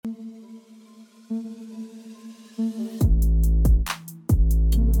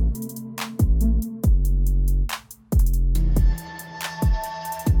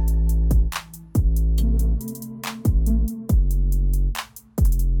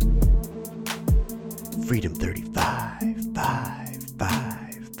Freedom 35, 5,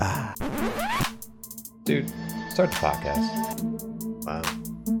 5, 5. Dude, start the podcast. Wow.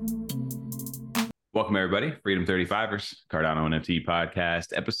 Welcome, everybody. Freedom 35ers, Cardano NFT podcast,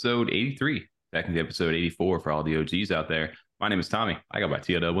 episode 83. Back into episode 84 for all the OGs out there. My name is Tommy. I go by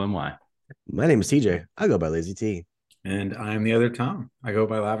TOWMY. My name is TJ. I go by Lazy T. And I'm the other Tom. I go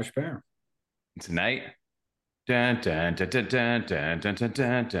by Lavish Bear. Tonight, dun, dun, dun, dun, dun, dun, dun, dun,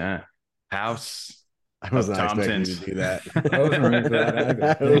 dun, dun. House I was of not expecting Thompsons. you to do that. I wasn't ready for that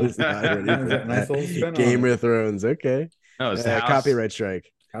either. I was not ready for That nice little spin Game on it. of Thrones. Okay. No, it's Copyright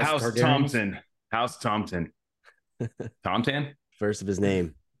strike. House Targaryens. Thompson. House Thompson. Tom Tan? First of his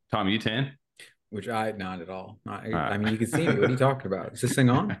name. Tom, you Tan? Which not at all. I mean, you can see me. What are you talking about? Is this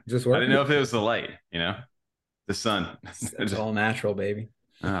thing on? Is this I working? didn't know if it was the light, the sun. It's all natural, baby.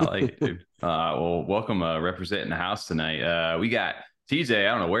 I like it, dude. Well, welcome representing the house tonight. We got TJ.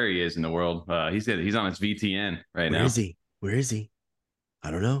 I don't know where he is in the world. He's on his VTN right now. Where is he? Where is he?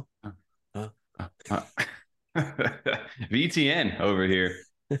 I don't know. VTN over here,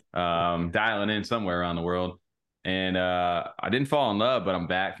 dialing in somewhere around the world. And I didn't fall in love, but I'm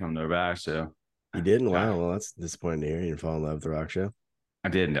back from the back. So You didn't? Wow. Well, that's disappointing to hear. You didn't fall in love with the rock show. I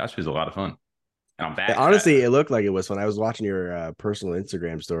did. That was a lot of fun. And I'm back. Honestly, it looked like it was when I was watching your personal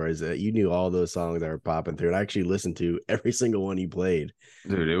Instagram stories that you knew all those songs that were popping through. And I actually listened to every single one you played.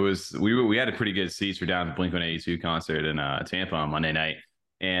 Dude, it was we had a pretty good seats. We're down at the Blink-182 concert in Tampa on Monday night.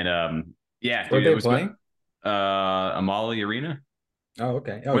 And yeah, Where dude, they it was playing? Amali Arena. Oh,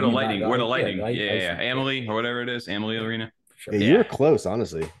 okay. Where the lightning, Yeah, yeah. Amalie or whatever it is, Amalie Arena. Sure. Yeah, you were close,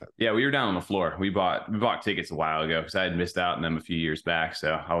 honestly. Yeah, we were down on the floor. We bought tickets a while ago because I had missed out on them a few years back,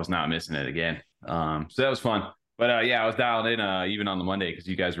 so I was not missing it again. So that was fun. But yeah, I was dialed in even on the Monday because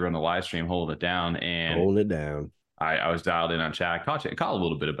you guys were on the live stream holding it down, and Holding it down. I was dialed in on chat. Caught a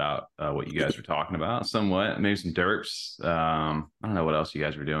little bit about what you guys were talking about, somewhat, maybe some derps. I don't know what else you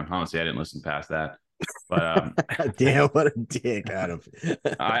guys were doing. Honestly, I didn't listen past that. But Damn, what a dick, Adam.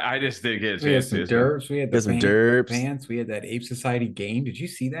 I just didn't get a We had chance some to. derps. We had Some the derps. pants. We had that Ape Society game. Did you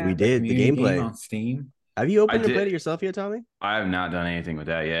see that? We did, the community gameplay. game on Steam. Have you opened I and did. played it yourself yet, Tommy? I have not done anything with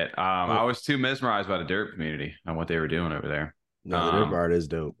that yet. I was too mesmerized by the derp community and what they were doing over there. No, the derp art is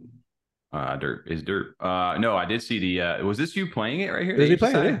dope. Derp is derp. No, I did see the. Was this you playing it right here? This is me The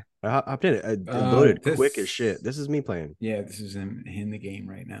playing Society? it. Yeah. I hopped in it. I loaded this- quick as shit. This is me playing. Yeah, this is in the game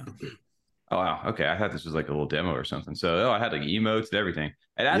right now. Oh wow. Okay, I thought this was like a little demo or something. So I had like emotes and everything.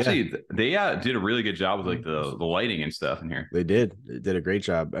 And actually, they did a really good job with like the lighting and stuff in here. They did a great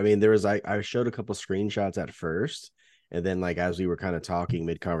job. I mean, there was I showed a couple screenshots at first, and then like as we were kind of talking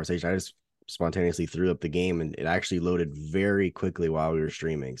mid conversation, I just spontaneously threw up the game, and it actually loaded very quickly while we were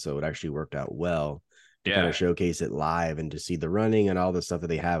streaming. So it actually worked out well to kind Yeah, of showcase it live and to see the running and all the stuff that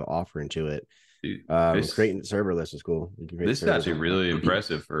they have offering to it. dude, Creating serverless is cool. You can create this is serverless actually on- really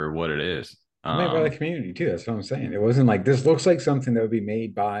impressive for what it is. Made by the community too. That's what I'm saying. It wasn't like this looks like something that would be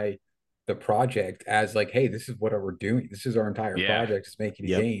made by the project as like, hey, this is what we're doing. This is our entire Yeah. project is making a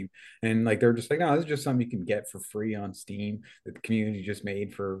Yep. game. And like they're just like, no, this is just something you can get for free on Steam that the community just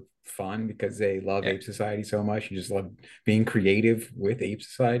made for fun because they love Yeah. Ape Society so much. You just love being creative with Ape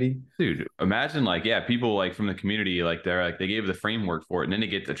Society. Dude, imagine like, yeah, people like from the community, like they gave the framework for it, and then they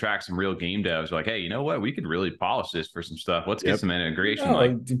get to track some real game devs. Like, hey, you know what? We could really polish this for some stuff. Let's get Yep. some integration. No,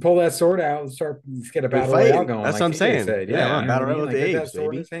 like, like, pull that sword out and let's get a battle fighting. royale going. That's like what I'm TJ saying. said. Yeah, Yeah, you know battle what I royale mean? with the Like, get apes, that sword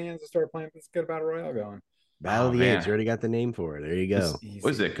in baby. his hands and start playing. Let's get a battle royale going. Battle of the man. Apes. You already got the name for it. There you go. what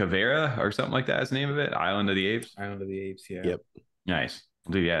is it? Cavera or something like that is the name of it? Island of the Apes. Island of the Apes. Yeah. Yep. Nice.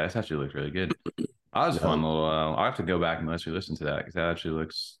 Dude, yeah, that's actually looked really good. That was a fun little. I'll have to go back and actually listen to that because that actually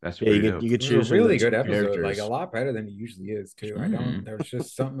looks. That's Yeah, pretty you dope. could, you could It was choose a really some good episode, like characters. a lot better than it usually is too. There was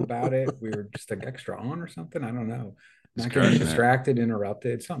just something about it. We were just like extra on or something. I don't know. Just Not getting crushing it. distracted,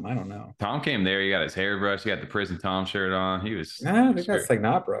 interrupted, something. I don't know. Tom came there. He got his hair brushed. He got the prison Tom shirt on. He was. Nah, I think that's like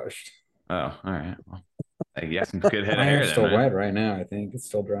not brushed. Oh, all right. Well, he got some good head of My hair. hair's Then, still man. wet right now. I think it's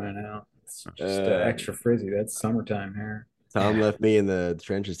still drying out. It's just extra frizzy. That's summertime hair. Tom left me in the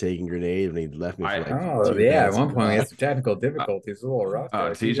trenches taking grenades when he left me for like Oh 2 yeah, at minutes. one point we had some technical difficulties. A little rough.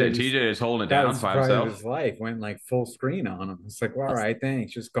 there. TJ is holding it that down was by probably himself. his life went like full screen on him. It's like, well, all right,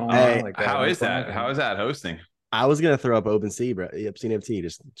 thanks. Just going Hey, on like that. How No is that? problem. How is that hosting? I was gonna throw up OpenSea, bro. Obscene FT,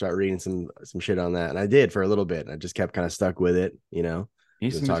 just start reading some shit on that, and I did for a little bit. I just kept kind of stuck with it, you know.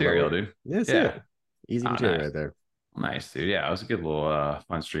 Need We'll some talk about material, what- dude. That's Yeah. it. Easy Oh, material nice. right there. Nice, dude. Yeah, it was a good little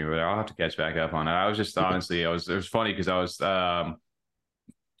fun stream over there. I'll have to catch back up on it. I was just honestly, it was funny because I was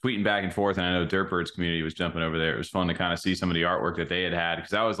tweeting back and forth, and I know Dirtbird's community was jumping over there. It was fun to kind of see some of the artwork that they had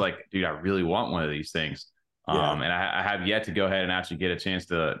because I was like, dude, I really want one of these things. Yeah. And I have yet to go ahead and actually get a chance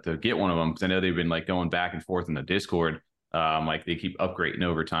to get one of them, because I know they've been like going back and forth in the Discord. Like they keep upgrading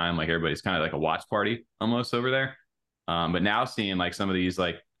over time. Like everybody's kind of like a watch party almost over there. But now seeing like some of these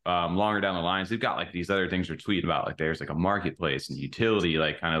like longer down the lines, they've got like these other things they're tweeting about. Like there's like a marketplace and utility,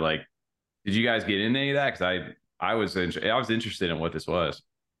 like kind of like. Did you guys get into any of that? Because I was interested in what this was.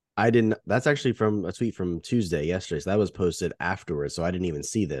 I didn't. That's actually from a tweet from Tuesday, yesterday. So that was posted afterwards. So I didn't even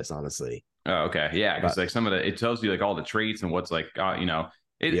see this, honestly. Oh, okay, yeah, because But like some of the it tells you like all the traits and what's like yeah,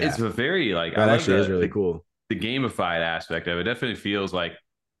 it's a very like I that love actually is really cool. the gamified aspect of it. Definitely feels like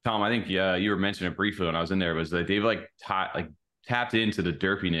Tom. I think you were mentioning it briefly when I was in there. Was that they've like tapped into the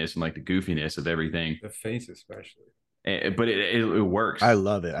derpiness and like the goofiness of everything. The face, especially. But it works. I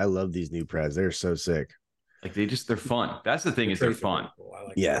love it. I love these new Preds. They're so sick. Like they're fun. That's the thing, is they're fun. Cool. I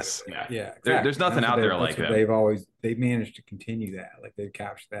like yes. that. Yeah. Exactly. There's nothing out there like that. They've managed to continue that. Like they've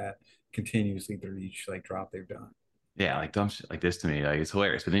captured that continuously through each like drop they've done. Yeah, like dumb shit like this to me, like it's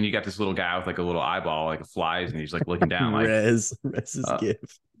hilarious. But then you got this little guy with like a little eyeball, like it flies, and he's like looking down, like Rez's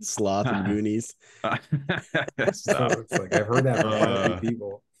gift, Sloth and Goonies. So it's like I've heard that from quite a few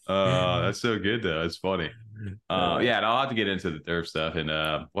people. That's so good though. It's funny. Yeah, and I'll have to get into the derp stuff, and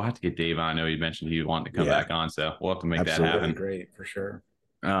we'll have to get Dave on. I know he mentioned he wanted to come back on, so we'll have to make that happen. Great for sure.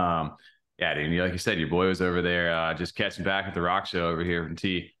 Yeah, dude, like you said, your boy was over there just catching back at the rock show over here from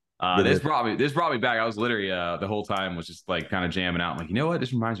T. This brought me back. I was literally the whole time was just like kind of jamming out. I'm like, you know what?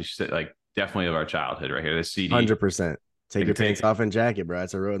 This reminds me like definitely of our childhood right here. This CD. 100%. Take your pants off and jacket, bro.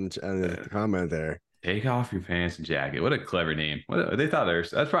 That's a wrote in the comment there. Take off your pants and jacket. What a clever name. They thought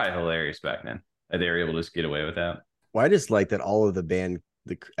that's probably hilarious back then that they were able to just get away with that. Well, I just like that all of the band,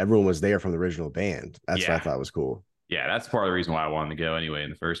 everyone was there from the original band. That's what I thought was cool. Yeah, that's part of the reason why I wanted to go anyway in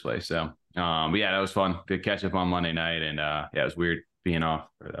the first place. So, but yeah, that was fun. Good catch up on Monday night, and yeah, it was weird being off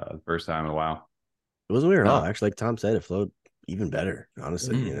for the first time in a while. It wasn't weird at all. Actually, like Tom said, it flowed even better.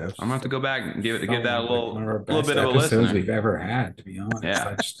 Honestly, you know, I'm gonna have to go back and give that a little bit of a listen. We've ever had, to be honest.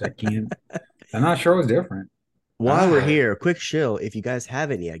 Yeah, I can't. I'm not sure it was different. While we're here, a quick shill. If you guys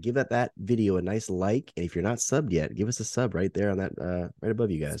haven't yet, give that video a nice like, and if you're not subbed yet, give us a sub right there on that right above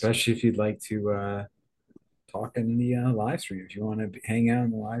you guys. Especially if you'd like to talk in the live stream. If you want to hang out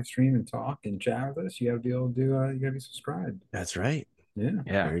in the live stream and talk and chat with us, you got to be able to do. You got to be subscribed. That's right. Yeah,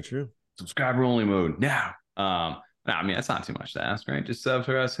 very true. Subscriber only mode now. No, I mean that's not too much to ask, right? Just sub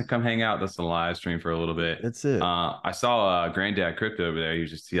for us and come hang out. That's the live stream for a little bit. That's it. I saw Granddad Crypto over there.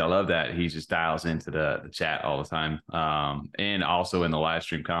 I love that he just dials into the chat all the time. And also in the live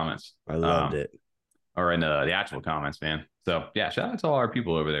stream comments. I loved it. Or in the actual comments, man. So yeah, shout out to all our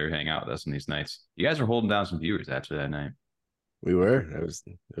people over there who hang out with us on these nights. You guys were holding down some viewers actually that night. We were. It was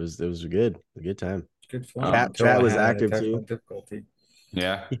a good time. Good fun. Chat was active too. Difficulty.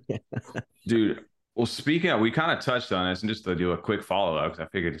 Yeah. Dude. Well, speaking of, we kind of touched on this, and just to do a quick follow-up, because I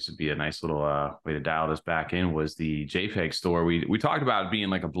figured this would be a nice little way to dial this back in, was the JPEG store. We talked about it being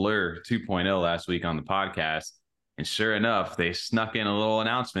like a Blur 2.0 last week on the podcast, and sure enough, they snuck in a little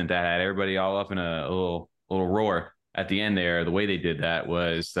announcement that had everybody all up in a little roar at the end there. The way they did that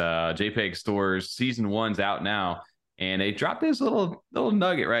was JPEG Store's Season 1's out now, and they dropped this little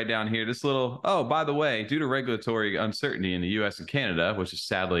nugget right down here. This little, oh, by the way, due to regulatory uncertainty in the U.S. and Canada, which is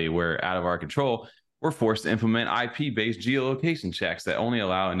sadly we're out of our control, we're forced to implement IP-based geolocation checks that only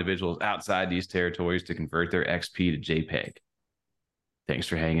allow individuals outside these territories to convert their XP to JPEG. Thanks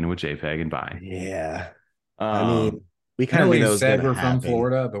for hanging with JPEG and buying. Yeah. I mean, we kind of know said we're from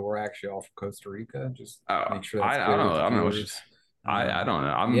Florida, but we're actually all from Costa Rica. Just make sure that's I don't know. I don't know.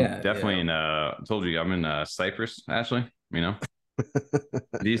 I'm definitely in told you I'm in Cyprus, actually. You know.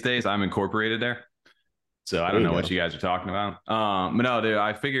 These days I'm incorporated there. So I don't know what you guys are talking about. But no, dude,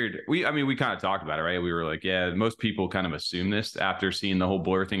 I figured we kind of talked about it, right? We were like, yeah, most people kind of assume this after seeing the whole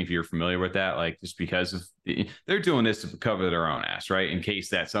Blur thing. If you're familiar with that, like just because of they're doing this to cover their own ass, right? In case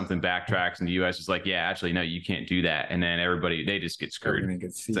that something backtracks and the US is like, yeah, actually, no, you can't do that. And then they just get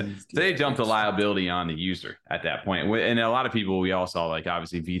screwed. So they dump the liability on the user at that point. And a lot of people, we all saw like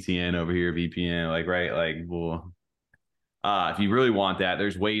obviously VTN over here, VPN, like, right? Like, well, if you really want that,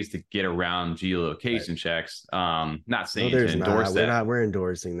 there's ways to get around geolocation checks. Not saying to endorse that. We're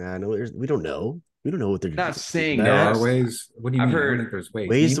endorsing that. No, we don't know. We don't know what they're doing. Not saying there are ways. What do you mean? I've heard there's ways.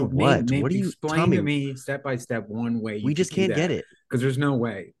 Ways of what? What do you explain to me step by step one way? We just can't get it because there's no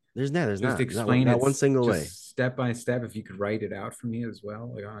way. There's not. Explain not one single way. step by step, if you could write it out for me as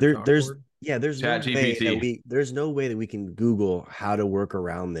well, like on a There's chalkboard. Chat GPT. there's no way that we can Google how to work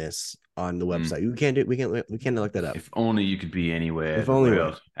around this on the website. We can't look that up. If only you could be anywhere in If the only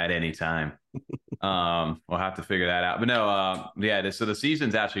world at any time. We'll have to figure that out. But no, yeah. So the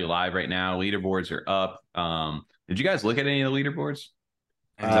season's actually live right now. Leaderboards are up. Did you guys look at any of the leaderboards?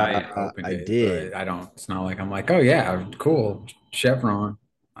 I opened I it, did. but I don't. It's not like I'm like, oh yeah, cool, Chevron.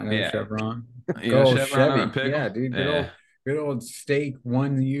 I know Yeah, Chevron. you know Go Chevron on a Chevy. pickle. Yeah, dude. Yeah. Good old steak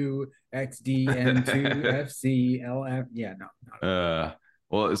 1U XDN2 FCLF. Yeah, no, not at all.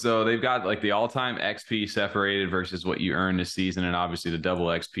 Well, so they've got like the all-time XP separated versus what you earn this season, and obviously the double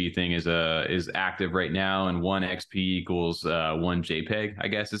XP thing is active right now, and one XP equals one JPEG, I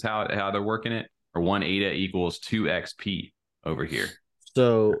guess is how they're working it, or one ADA equals two XP over here.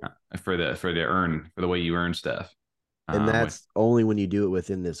 So for the way you earn stuff, and that's only when you do it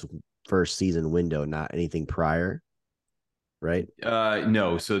within this first season window, not anything prior, right?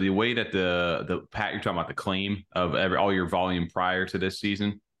 No. So the way that the Pat, you're talking about the claim of all your volume prior to this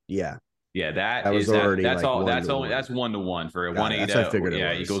season. Yeah. That was is already that's like all. That's 1-to-1 for a Got 1 it. 8. That's what I figured it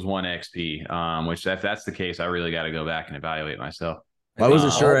Yeah, was. equals one XP. Which if that's the case, I really got to go back and evaluate myself. I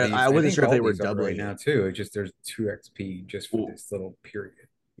wasn't sure. I wasn't sure if all they were these are doubling right now it. too. It's just there's 2 XP just for this little period.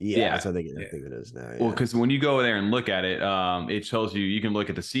 Yeah, that's what I think it is now. Well, because when you go there and look at it, it tells you can look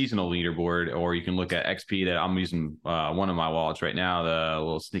at the seasonal leaderboard, or you can look at XP. That I'm using one of my wallets right now, the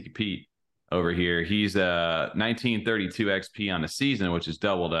little Sneaky Pete over here. He's 1932 XP on the season, which is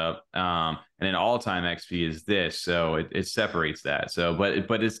doubled up. And then all-time XP is this, so it separates that. So,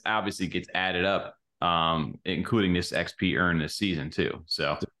 but it's obviously gets added up, including this XP earned this season too.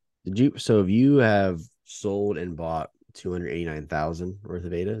 So, if you have sold and bought 289,000 worth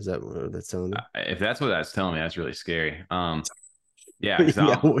of ADA, is that what that's telling me? If that's what that's telling me, that's really scary. Yeah,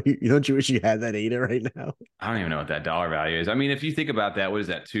 don't you wish you had that ADA right now? I don't even know what that dollar value is. I mean, if you think about that, what is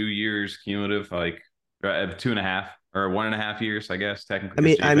that? 2 years cumulative, like 2.5 or 1.5 years, I guess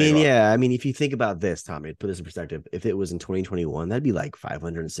technically. I mean, if you think about this, Tommy, put this in perspective. If it was in 2021, that'd be like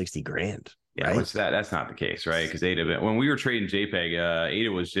 560 grand. Yeah, right? That's not the case, right? Because ADA, when we were trading JPEG, ADA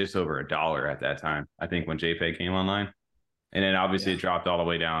was just over $1 at that time. I think when JPEG came online. And then obviously it dropped all the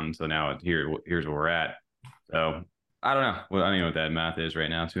way down. So now here's where we're at. So I don't know. Well, I don't know what that math is right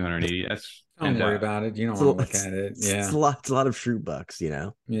now. 280. That's don't worry about it. You don't want to look at it. Yeah. It's a lot of Shroot bucks, Yeah.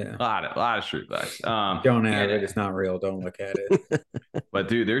 A lot of Shroot bucks. Don't have it. It's not real. Don't look at it. But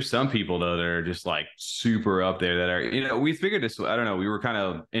dude, there's some people though that are just like super up there that are, we figured this, I don't know. We were kind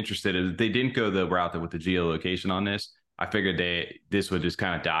of interested. They didn't go the route with the geolocation on this. I figured this would just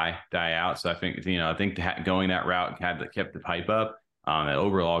kind of die out. So I think going that route kept the pipe up. The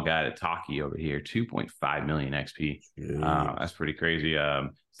overall guy at Taki over here, 2.5 million XP. That's pretty crazy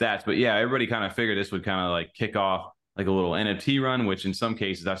stats. But yeah, everybody kind of figured this would kind of like kick off like a little NFT run, which in some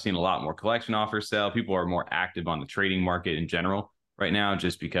cases I've seen a lot more collection offers sell. People are more active on the trading market in general right now,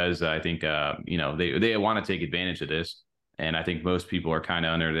 just because I think they want to take advantage of this. And I think most people are kind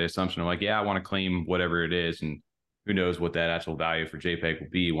of under the assumption of like, yeah, I want to claim whatever it is, and who knows what that actual value for JPEG will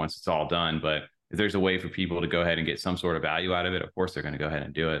be once it's all done. But if there's a way for people to go ahead and get some sort of value out of it, of course they're going to go ahead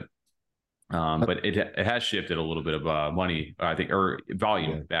and do it. But it has shifted a little bit of money, I think, or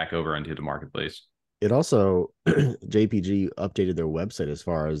volume back over into the marketplace. It also, JPG updated their website as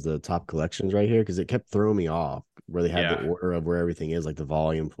far as the top collections right here, because it kept throwing me off where they had the order of where everything is, like the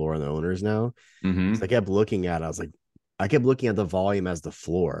volume, floor, and the owners now. Mm-hmm. So I kept looking at it. I kept looking at the volume as the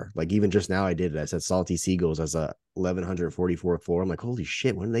floor. Like even just now I did it. I said Salty Seagulls as a 1144 floor. I'm like, holy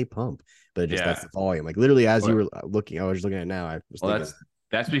shit, when do they pump? But that's the volume. Like literally as you were looking, I was just looking at it now. I was thinking,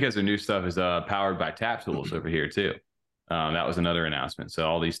 that's because their new stuff is powered by Tap Tools over here too. That was another announcement. So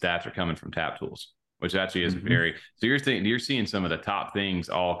all these stats are coming from Tap Tools, which actually is so you're seeing some of the top things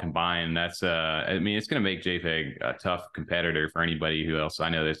all combined. That's I mean, it's going to make JPEG a tough competitor for anybody who else. I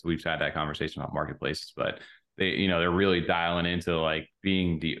know this. We've had that conversation about marketplaces, but they're really dialing into like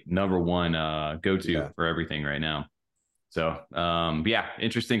being the number one go-to for everything right now. So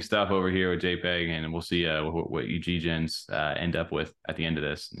interesting stuff over here with JPEG, and we'll see what UGGens end up with at the end of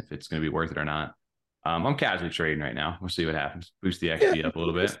this, and if it's going to be worth it or not. I'm casually trading right now. We'll see what happens. Boost the XP up a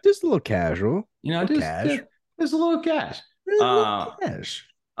little bit. Just a little casual. Just a little cash.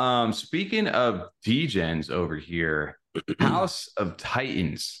 Speaking of DGens over here, House of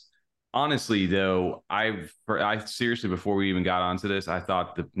Titans. Honestly, though, I seriously, before we even got onto this, I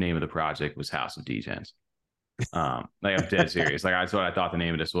thought the name of the project was House of DGens. Like I'm dead serious. Like that's what I thought the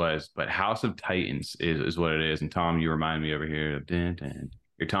name of this was. But House of Titans is what it is. And Tom, you remind me over here of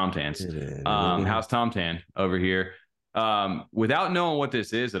your Tom Tans. House Tom Tan over here. Without knowing what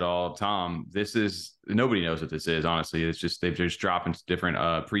this is at all, Tom, nobody knows what this is, honestly. It's just they've just dropped different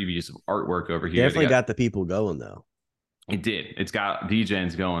previews of artwork over here. Definitely got the people going though. It did. It's got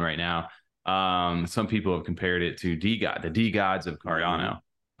D-Gens going right now. Some people have compared it to the D-Gods of Cardano,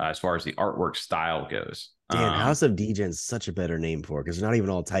 as far as the artwork style goes. Damn, House of D-Gen's such a better name for it because they're not even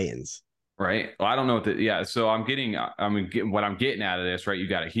all Titans. Right. Well, I don't know so what I'm getting out of this, right? You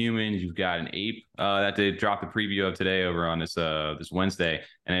got a human, you've got an ape that they dropped the preview of today over on this Wednesday,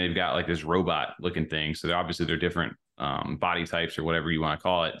 and then they've got like this robot looking thing. So they're different body types or whatever you want to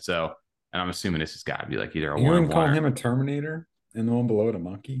call it. So, and I'm assuming this has got to be like either a You one wouldn't call him a Terminator and the one below it a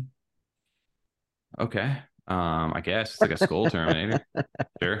monkey? Okay. I guess it's like a skull Terminator.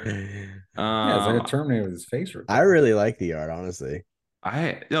 Sure. Yeah, it's like a Terminator with his face ripped I really like the art, honestly.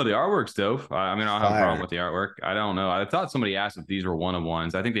 The artwork's dope. I mean, I don't have a problem with the artwork. I don't know. I thought somebody asked if these were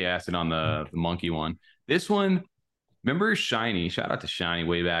one-of-ones. I think they asked it on the monkey one. This one, remember Shiny? Shout out to Shiny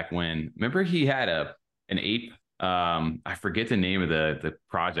way back when. Remember he had an ape. I forget the name of the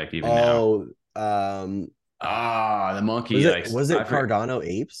project even now. The monkey. Was it Cardano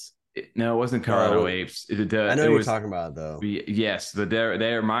Apes? No, it wasn't Cardano Apes. I know what you're talking about, though. Yes, that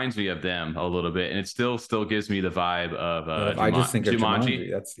reminds me of them a little bit, and it still gives me the vibe of I just think of Jumanji.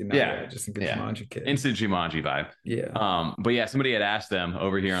 That's I just think of Jumanji kid. Instant Jumanji vibe. Yeah. But yeah, somebody had asked them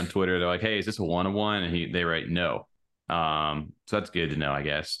over here on Twitter. They're like, "Hey, is this a one-on-one?" And they write no. So that's good to know, I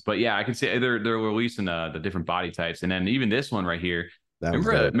guess. But yeah, I can see they're releasing the different body types, and then even this one right here.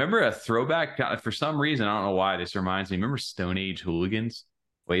 Remember a throwback? For some reason, I don't know why this reminds me. Remember Stone Age Hooligans?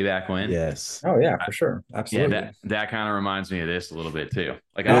 Way back when. Yes. Oh yeah, for sure. Absolutely. Yeah, that kind of reminds me of this a little bit too.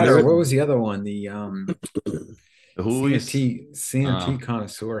 Like what was the other one? The Hoolies. CNT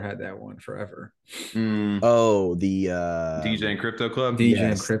Connoisseur had that one forever. Oh, the DJ and Crypto Club.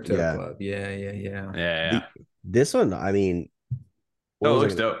 DJ and Crypto Club. Yeah. This one, I mean, it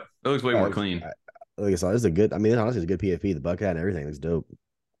looks dope. It looks way more clean. Like I saw, this is a good. I mean, honestly, it's a good PFP. The bucket and everything looks dope.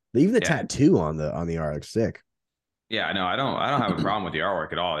 Even the tattoo on the art looks sick. Yeah, no, I don't have a problem with the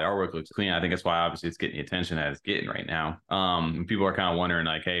artwork at all. The artwork looks clean. I think that's why obviously it's getting the attention that it's getting right now. People are kind of wondering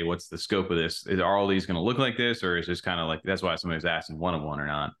like, hey, what's the scope of this? Are all these going to look like this, or is this kind of like that's why somebody's asking one-on-one or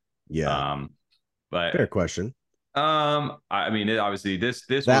not? Yeah. But fair question. I mean, obviously this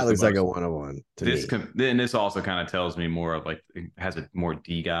that looks like a one-on-one to me. Then this also kind of tells me more of like it has a more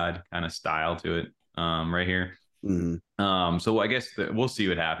D-God kind of style to it. Right here. So I guess we'll see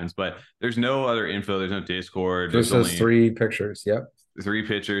what happens, but there's no other info. There's no Discord. Just those 3 pictures. Yep. 3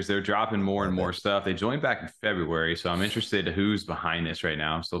 pictures. They're dropping more and more stuff. They joined back in February, so I'm interested in who's behind this right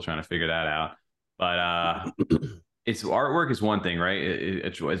now. I'm still trying to figure that out. But it's artwork is one thing, right?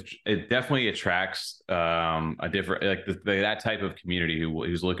 It definitely attracts a different like that type of community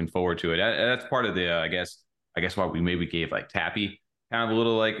who's looking forward to it. That's part of the I guess why we maybe gave like Tappy kind of a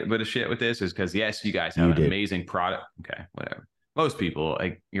little like a bit of shit with this is because yes, you guys have an amazing product. Okay, whatever. Most people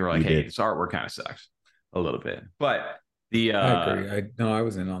like you're like, hey, this artwork kind of sucks a little bit, but I agree. I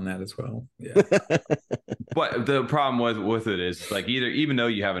was in on that as well. Yeah. But the problem with it is like even though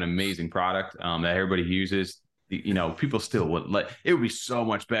you have an amazing product that everybody uses, people still would it would be so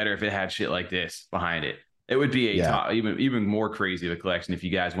much better if it had shit like this behind it. It would be top, even more crazy of a collection if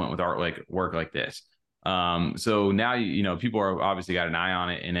you guys went with work like this. So now people are obviously got an eye on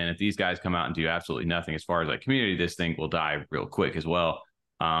it, and then if these guys come out and do absolutely nothing as far as like community, this thing will die real quick as well.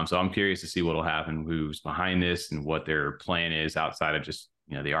 So I'm curious to see what'll happen, who's behind this, and what their plan is outside of just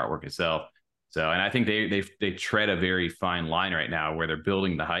the artwork itself. So, and I think they tread a very fine line right now where they're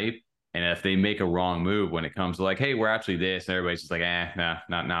building the hype, and if they make a wrong move when it comes to like, hey, we're actually this, and everybody's just like, nah,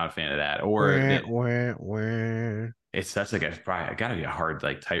 not a fan of that, or it's such like probably gotta be a hard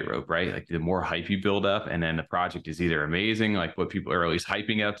like tightrope, right? Like the more hype you build up, and then the project is either amazing, like what people are at least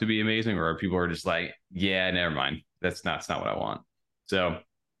hyping up to be amazing, or people are just like, yeah, never mind, that's not what I want. So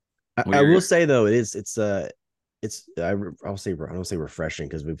I will say though, I don't say refreshing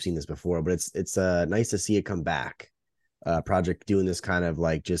because we've seen this before, but it's nice to see it come back. Project doing this kind of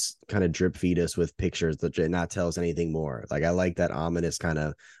like just kind of drip feed us with pictures that not tell us anything more. Like I like that ominous kind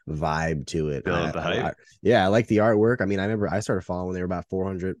of vibe to it. I like the artwork. I mean, I remember I started following when they were about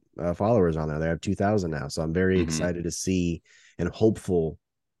 400 followers on there. They have 2,000 now, so I'm very excited to see and hopeful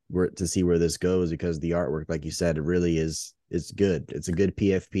to see where this goes because the artwork, like you said, it really is good. It's a good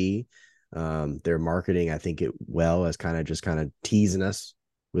PFP. Their marketing, I think it well as kind of teasing us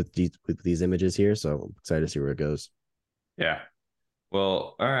with these images here. So I'm excited to see where it goes. Yeah.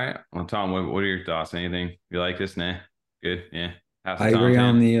 Well, all right. Well, Tom, what are your thoughts? Anything you like this? Nah. Good. Yeah. I agree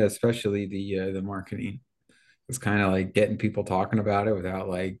on especially the marketing. It's kind of like getting people talking about it without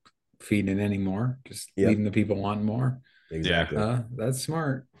like feeding it anymore, just Yep, leaving the people wanting more. Yeah. exactly. That's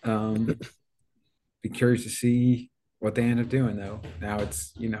smart. Be curious to see what they end up doing though. Now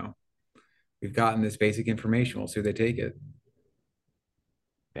it's, we've gotten this basic information. We'll see where they take it.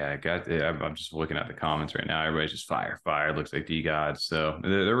 Yeah, I'm just looking at the comments right now. Everybody's just fire, fire. Looks like D gods. So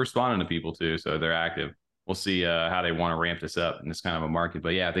they're responding to people too. So they're active. We'll see how they want to ramp this up in this kind of a market.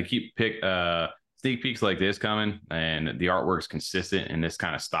 But yeah, if they keep sneak peeks like this coming, and the artwork's consistent in this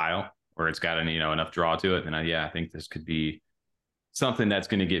kind of style, where it's got enough draw to it, then I think this could be something that's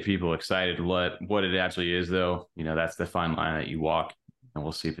going to get people excited. What it actually is, though, that's the fine line that you walk, and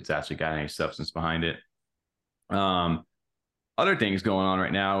we'll see if it's actually got any substance behind it. Other things going on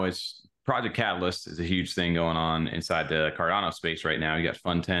right now is Project Catalyst is a huge thing going on inside the Cardano space right now. You got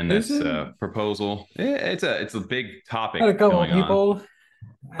Fund 10, that's a proposal. It's a big topic Had a couple going on. people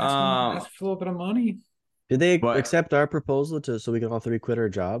ask for a little bit of money. Did they But accept our proposal so we can all three quit our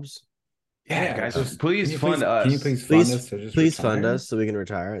jobs? yeah, guys, just please fund us. Can you please fund us to just please retire? fund us so we can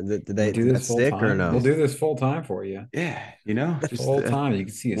retire? Did We'll do this full stick time or no? We'll do this full time for you. Yeah, just Full time. You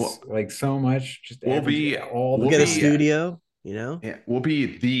can see us like so much. Just we'll be all the we'll get a time. studio. Yeah, we'll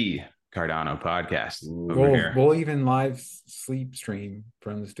be the Cardano podcast over here. We'll even live sleep stream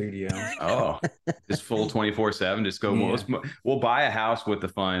from the studio. Oh, just full 24/7. Just go. Yeah. We'll buy a house with the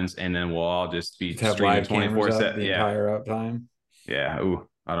funds, and then we'll all just be Just have streaming live cameras up 24/7. the Yeah, entire uptime. yeah. Ooh,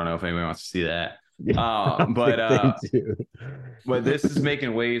 I don't know if anyone wants to see that. I But think they do. but this is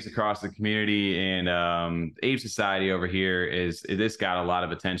making waves across the community, and Ape Society over here this got a lot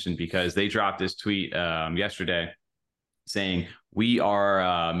of attention because they dropped this tweet yesterday saying we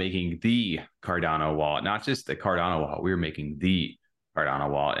are making the Cardano wallet, not just the Cardano wallet. We're making the Cardano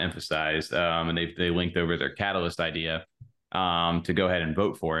wallet, emphasized, and they linked over their Catalyst idea to go ahead and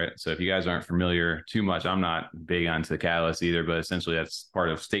vote for it. So if you guys aren't familiar too much, I'm not big onto the Catalyst either, but essentially that's part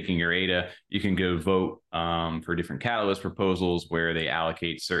of staking your ADA. You can go vote for different Catalyst proposals where they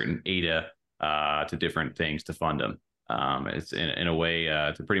allocate certain ADA to different things to fund them. It's in a way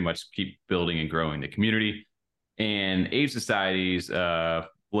to pretty much keep building and growing the community. And Ape Societies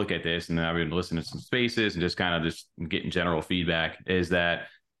look at this, and I've been listening to some spaces and just kind of just getting general feedback, is that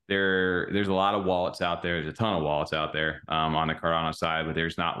there's a lot of wallets out there. There's a ton of wallets out there on the Cardano side, but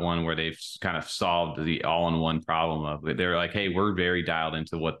there's not one where they've kind of solved the all-in-one problem of it. They're like, hey, we're very dialed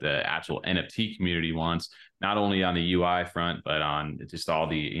into what the actual NFT community wants, not only on the UI front, but on just all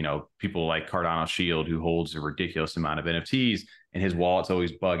the, people like Cardano Shield, who holds a ridiculous amount of NFTs, and his wallets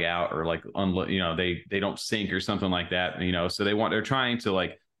always bug out or like, they don't sync or something like that, so they're trying to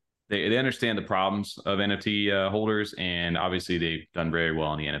like, they understand the problems of NFT holders, and obviously they've done very well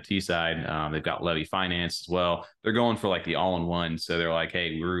on the NFT side. They've got Levy Finance as well. They're going for like the all-in-one. So they're like,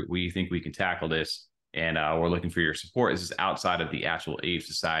 hey, we think we can tackle this, and we're looking for your support. This is outside of the actual Ape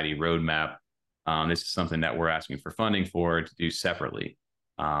Society roadmap. This is something that we're asking for funding for to do separately,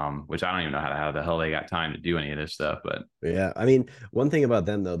 which I don't even know how the hell they got time to do any of this stuff. But yeah, I mean, one thing about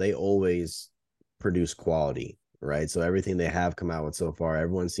them though, they always produce quality. Right. So everything they have come out with so far,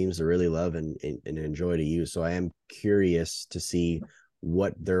 everyone seems to really love and enjoy to use. So I am curious to see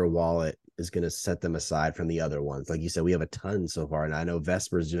what their wallet is going to set them aside from the other ones. Like you said, we have a ton so far. And I know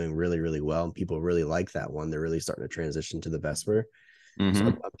Vesper is doing really, really well. And people really like that one. They're really starting to transition to the Vesper. Mm-hmm. So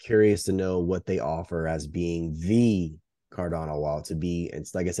I'm curious to know what they offer as being the Cardano wallet to be.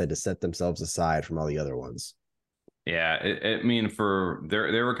 It's like I said, to set themselves aside from all the other ones. Yeah. I mean, they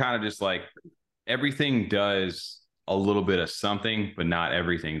were kind of just like, everything does a little bit of something, but not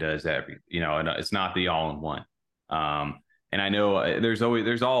everything does and it's not the all-in-one. And I know there's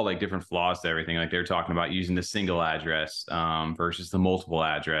all like different flaws to everything. Like they're talking about using the single address versus the multiple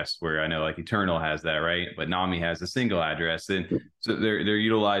address, where I know like Eternal has that, right? But Nami has the single address. And so they're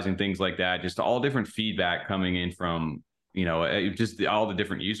utilizing things like that, just all different feedback coming in from, just all the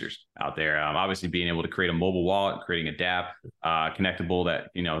different users out there. Obviously being able to create a mobile wallet, creating a DApp connectable that,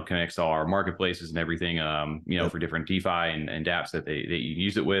 connects all our marketplaces and everything, for different DeFi and DApps that you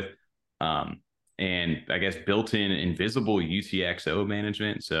use it with. And I guess built-in invisible UTXO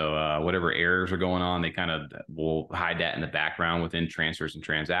management. So whatever errors are going on, they kind of will hide that in the background within transfers and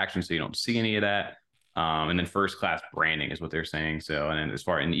transactions, so you don't see any of that. And then first-class branding is what they're saying. So, and then as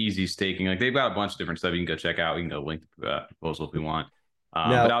far as easy staking, like they've got a bunch of different stuff you can go check out. We can go link the proposal if we want.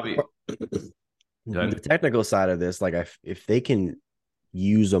 Now, but I'll be the technical side of this, like if they can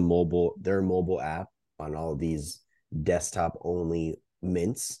use their mobile app on all of these desktop-only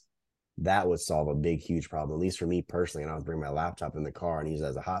mints, that would solve a big, huge problem, at least for me personally. And I would bring my laptop in the car and use it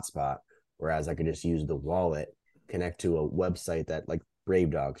as a hotspot, whereas I could just use the wallet, connect to a website that, like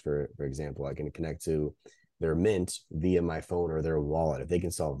Brave Dogs, for example, I can connect to their mint via my phone or their wallet. If they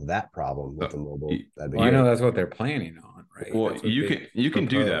can solve that problem with the mobile, that'd be Well, I know great. that's what they're planning on, right? Well, That's what they you can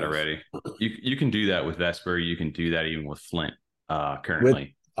do that propose. already. You can do that with Vesper. You can do that even with Flint With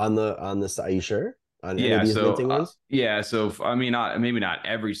currently. on the side, are you sure? On any of Yeah, these minting ones? I mean, not maybe not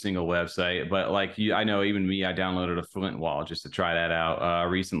every single website, but like I know even me, I downloaded a Flint wallet just to try that out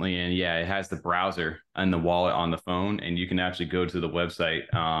recently, and yeah, it has the browser and the wallet on the phone, and you can actually go to the website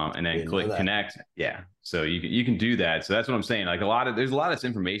and then Didn't know click that. connect. Yeah, so you can do that. So that's what I'm saying. Like there's a lot of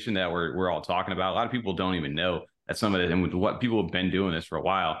information that we're all talking about. A lot of people don't even know that some of it, and with what people have been doing this for a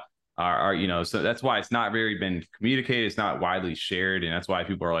while are so that's why it's not very been communicated, it's not widely shared, and that's why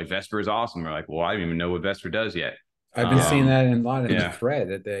people are like Vesper is awesome. We're like, well, I don't even know what Vesper does yet. I've been seeing that in a lot of the Yeah. thread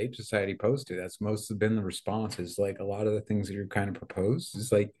that the Ape Society posted. That's most of been the response is like a lot of the things that you're kind of proposed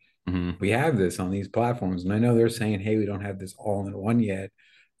is like Mm-hmm. we have this on these platforms, and I know they're saying, hey, we don't have this all in one yet.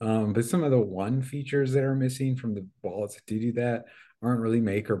 But some of the one features that are missing from the wallets that do that aren't really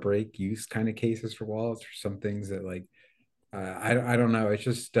make or break use kind of cases for wallets, or some things that like I don't know. It's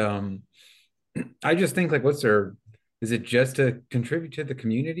just I just think like what's their is it just to contribute to the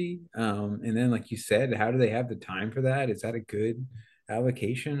community? And then like you said, how do they have the time for that? Is that a good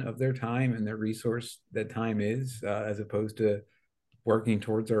allocation of their time and their resource that time is, as opposed to working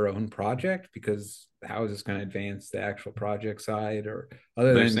towards our own project? Because how is this going to advance the actual project side, or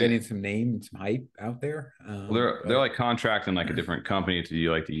other They're than saying getting some name and some hype out there? well, they're But like contracting like a different company to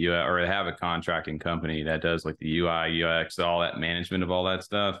do like the UI, or they have a contracting company that does like the UI, UX, all that management of all that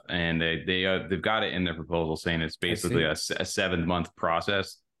stuff, and they've got it in their proposal saying it's I basically see. a 7 month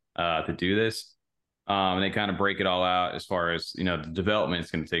process to do this. And they kind of break it all out as far as the development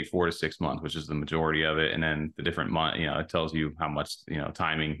is going to take 4 to 6 months, which is the majority of it, and then the different month, it tells you how much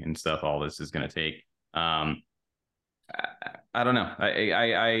timing and stuff all this is going to take. Um, I don't know.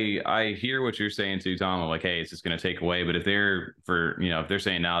 I hear what you're saying too, Tom. Like, hey, it's just going to take away. But if if they're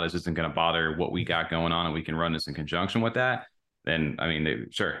saying now this isn't going to bother what we got going on, and we can run this in conjunction with that, then I mean,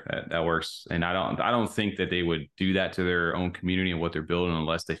 sure, that works. And I don't think that they would do that to their own community and what they're building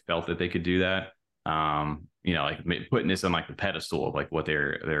unless they felt that they could do that. Like putting this on like the pedestal of like what I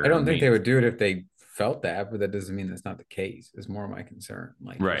their don't think main they would do it if they felt that, but that doesn't mean that's not the case. Is more my concern.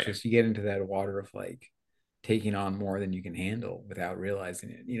 Like it's right, just you get into that water of like taking on more than you can handle without realizing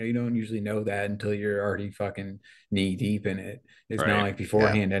it. You don't usually know that until you're already fucking knee deep in it. It's not right, like Yeah.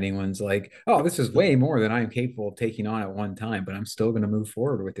 beforehand anyone's like, oh, this is way more than I'm capable of taking on at one time, but I'm still going to move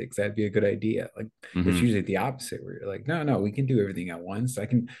forward with it because that'd be a good idea. Like it's mm-hmm. usually the opposite where you're like, no, we can do everything at once.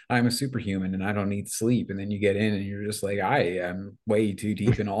 I'm a superhuman and I don't need sleep. And then you get in and you're just like, I am way too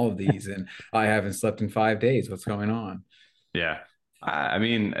deep in all of these and I haven't slept in 5 days. What's going on? Yeah. I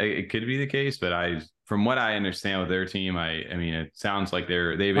mean, it could be the case, but from what I understand with their team, I mean, it sounds like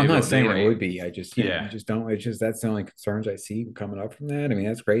I'm not they saying were, it would be. I just, you yeah, just don't. It's just that's the only concerns I see coming up from that. I mean,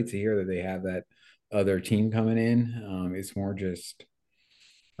 that's great to hear that they have that other team coming in. It's more just,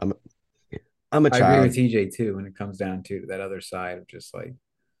 I'm I'm a I agree with child. TJ too when it comes down to that other side of just like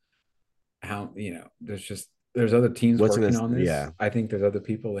how, there's other teams What's gonna working on this. yeah. I think there's other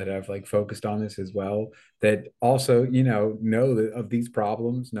people that have like focused on this as well that also, know that of these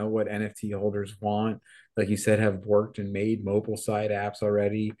problems, know what NFT holders want. Like you said, have worked and made mobile side apps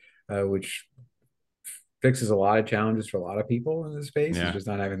already, which fixes a lot of challenges for a lot of people in this space. Is yeah, just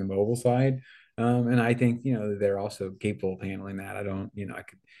not having the mobile side. And I think, they're also capable of handling that. I don't, I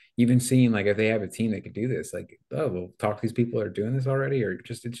could even seeing like if they have a team that could do this, like, oh, we'll talk to these people that are doing this already, or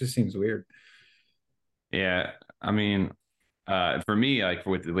just, it just seems weird. yeah. I mean, for me, like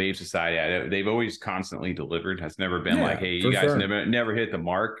with the Wave Society, they've always constantly delivered. It's never been like, Yeah, hey, you for guys sure. never hit the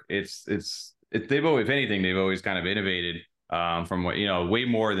mark. They've always, if anything, they've always kind of innovated from what way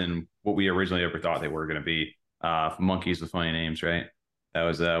more than what we originally ever thought they were going to be. Monkeys with funny names, right? That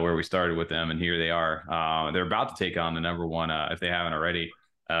was where we started with them, and here they are. They're about to take on the number one, if they haven't already,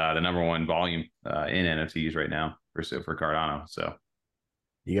 the number one volume in NFTs right now for Cardano. So,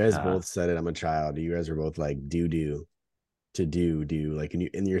 You guys uh, both said it. I'm a child. You guys are both like do to do like in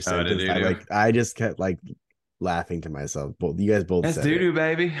your to sentence. do. I just kept like laughing to myself. Both you guys both That's said doo it. doo,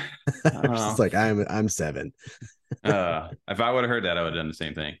 baby. I'm just like I'm 7. If I would have heard that, I would have done the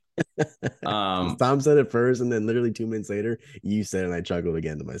same thing. Tom said it first, and then literally 2 minutes later, you said it, and I chuckled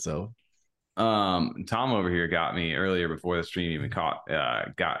again to myself. Tom over here got me earlier before the stream even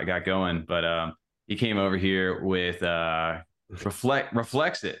got going, but he came over here with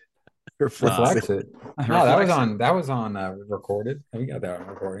reflects it. Uh, Reflects it. No, that was reflects it. on recorded. We got that on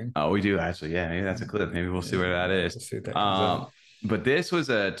recording. Oh, we do actually. Yeah, maybe that's a clip. Maybe we'll see where that Yeah, is. we'll see what that comes Um, out. But this was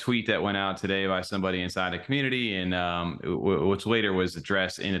a tweet that went out today by somebody inside the community, and which later was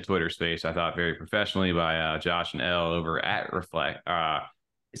addressed in a Twitter space. I thought very professionally by Josh and L over at Reflect.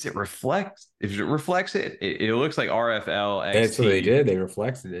 Is it Reflect? If it reflects it, it looks like RFLXT. That's what they did. They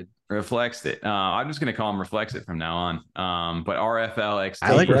reflected it. Reflects it. I'm just gonna call them Reflects it from now on. But RFLXT.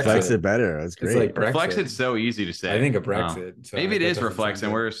 I like Reflects it better. That's great. It's like Reflects it's so easy to say. I think of Brexit. So maybe it is Reflects,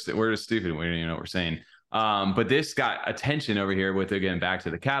 and we're just stupid. We don't even know what we're saying. But this got attention over here with, again, back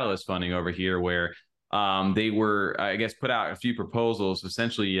to the Catalyst funding over here, where they were, I guess, put out a few proposals,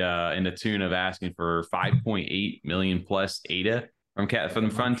 essentially in the tune of asking for 5.8 million plus ADA from the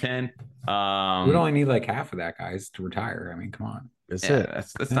front end. We'd only need like half of that, guys, to retire. I mean, come on. That's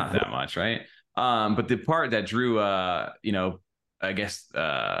not that much, right? But the part that drew, I guess,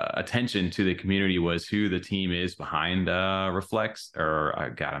 attention to the community was who the team is behind Reflects, or I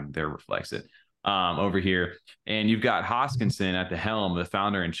got them. They're Reflects it. Over here, and you've got Hoskinson at the helm, the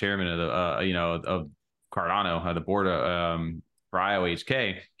founder and chairman of the of Cardano, the board for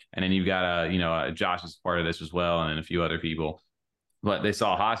IOHK, and then you've got Josh is part of this as well, and then a few other people. But they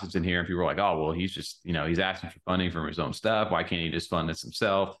saw Hoskinson here, and people were like, "Oh, well, he's just he's asking for funding from his own stuff. Why can't he just fund this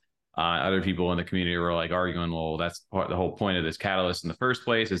himself?" Other people in the community were like arguing, "Well, that's the whole point of this catalyst in the first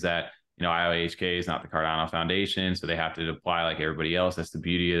place is that." IOHK is not the Cardano Foundation, so they have to apply like everybody else. That's the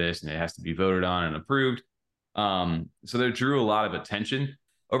beauty of this, and it has to be voted on and approved. So they drew a lot of attention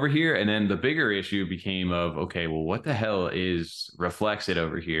over here. And then the bigger issue became of, okay, well, what the hell is Reflexit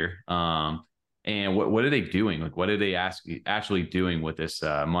over here? And what are they doing? Like, what are they actually doing with this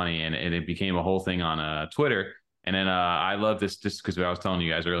money? And it became a whole thing on Twitter. And then I love this just because I was telling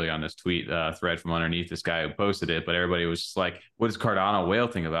you guys earlier on this tweet thread from underneath this guy who posted it, but everybody was just like, what does Cardano Whale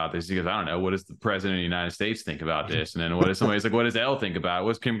think about this? He goes, I don't know. What does the president of the United States think about this? And then somebody's like, what does Elle think about it?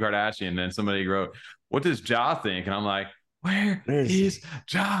 What's Kim Kardashian? And then somebody wrote, what does Ja think? And I'm like, where is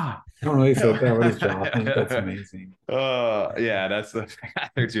Ja? I don't really feel that. What is Ja think? That's amazing. Yeah, that's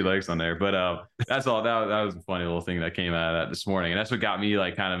their two legs on there. But that's all. That was a funny little thing that came out of that this morning. And that's what got me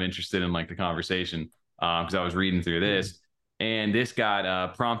like kind of interested in like the conversation. Because I was reading through this, and this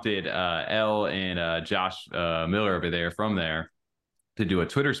got prompted Elle and Josh Miller over there from there to do a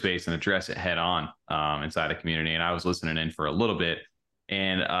Twitter space and address it head on inside the community. And I was listening in for a little bit.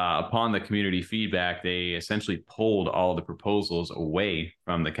 And upon the community feedback, they essentially pulled all the proposals away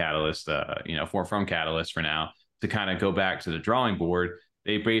from the Catalyst, from Catalyst for now to kind of go back to the drawing board.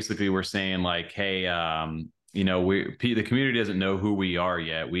 They basically were saying like, hey, the community doesn't know who we are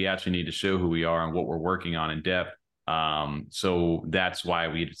yet. We actually need to show who we are and what we're working on in depth. So that's why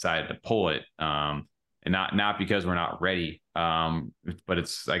we decided to pull it, and not because we're not ready. But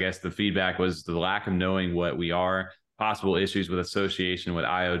it's, I guess the feedback was the lack of knowing what we are, possible issues with association with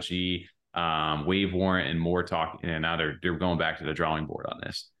IOG, wave warrant, and more talking. And now they're going back to the drawing board on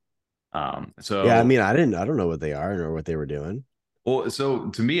this. So yeah, I mean, I don't know what they are or what they were doing. Well, so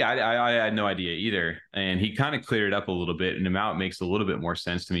to me, I had no idea either, and he kind of cleared it up a little bit, and now it makes a little bit more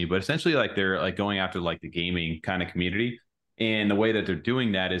sense to me. But essentially, like they're like going after like the gaming kind of community, and the way that they're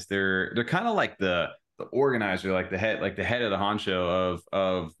doing that is they're kind of like the organizer, like the head of the honcho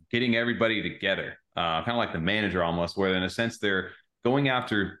of getting everybody together, kind of like the manager almost. Where in a sense they're going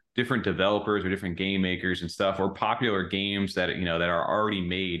after different developers or different game makers and stuff, or popular games that that are already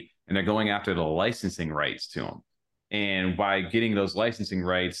made, and they're going after the licensing rights to them. And by getting those licensing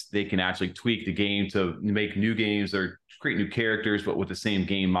rights, they can actually tweak the game to make new games or create new characters, but with the same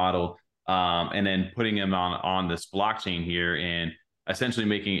game model. And then putting them on this blockchain here and essentially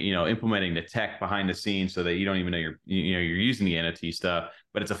making, implementing the tech behind the scenes so that you don't even know you're using the NFT stuff,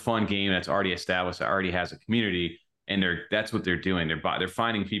 but it's a fun game that's already established, that already has a community. And that's what they're doing. They're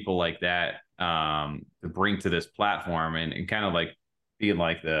finding people like that to bring to this platform and kind of like being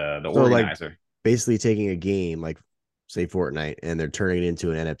like the organizer. Like basically taking a game like, say Fortnite, and they're turning it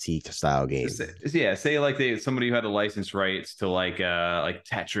into an NFT style game. Yeah, say like somebody who had the license rights to like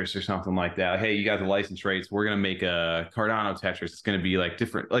Tetris or something like that. Hey, you got the license rights. We're gonna make a Cardano Tetris. It's gonna be like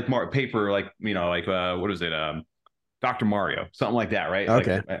different, like more paper, like what is it? Dr. Mario, something like that, right?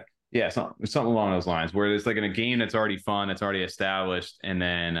 Okay. Like, yeah, something along those lines, where it's like in a game that's already fun, that's already established, and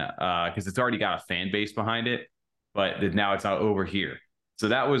then because it's already got a fan base behind it, but now it's out over here. So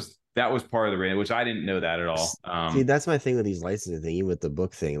that was part of the rating, which I didn't know that at all. See, that's my thing with these licensing thing, even with the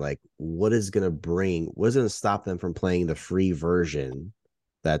book thing. Like, what is going to stop them from playing the free version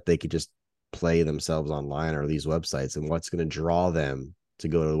that they could just play themselves online or these websites? And what's going to draw them to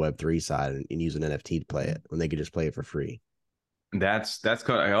go to the Web3 side and use an NFT to play it when they could just play it for free? That's kind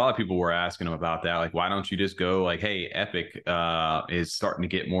of, a lot of people were asking him about that. Like, why don't you just go like, hey, Epic is starting to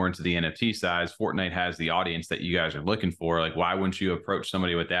get more into the NFT size. Fortnite has the audience that you guys are looking for. Like, why wouldn't you approach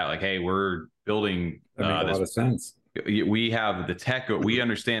somebody with that? Like, hey, we're building That make a this. lot of sense. We have the tech. We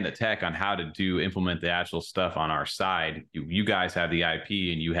understand the tech on how to implement the actual stuff on our side. You guys have the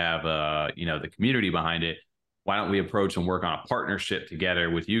IP and you have the community behind it. Why don't we approach and work on a partnership together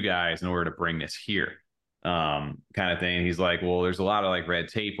with you guys in order to bring this here? Kind of thing. He's like, well, there's a lot of like red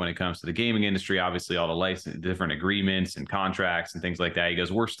tape when it comes to the gaming industry. Obviously, all the license, different agreements and contracts and things like that. He goes,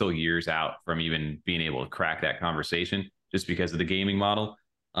 we're still years out from even being able to crack that conversation just because of the gaming model.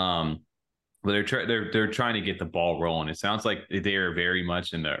 But they're trying to get the ball rolling. It sounds like they are very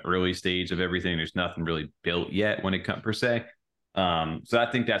much in the early stage of everything. There's nothing really built yet when it comes per se. So I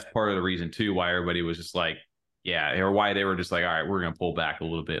think that's part of the reason too why everybody was just like, yeah, or why they were just like, all right, we're gonna pull back a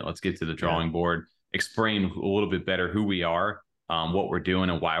little bit. Let's get to the drawing board, explain a little bit better who we are, what we're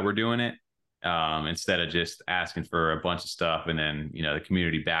doing, and why we're doing it, instead of just asking for a bunch of stuff and then the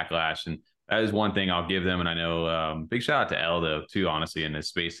community backlash. And that is one thing I'll give them. And I know big shout out to Eldo too, honestly, in this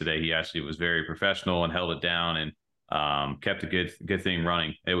space today. He actually was very professional and held it down and kept a good thing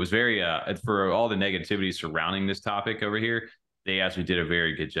running. It was very for all the negativity surrounding this topic over here, they actually did a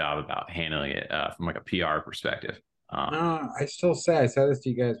very good job about handling it from like a PR perspective. I still say, I said this to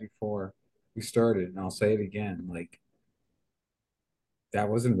you guys before we started, and I'll say it again. Like, that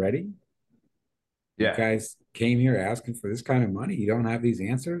wasn't ready. You Yeah, guys came here asking for this kind of money. You don't have these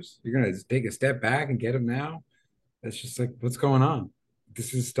answers. You're gonna just take a step back and get them now. That's just like, what's going on?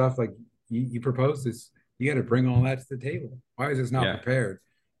 This is stuff like you proposed this. You got to bring all that to the table. Why is this not yeah, prepared?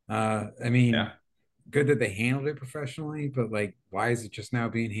 I mean, yeah. good that they handled it professionally, but like, why is it just now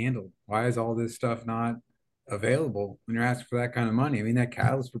being handled? Why is all this stuff not available when you're asking for that kind of money? I mean, that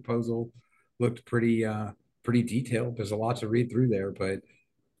Catalyst proposal looked pretty detailed. There's a lot to read through there, but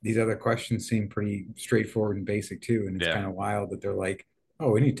these other questions seem pretty straightforward and basic too. And it's Yeah. kind of wild that they're like,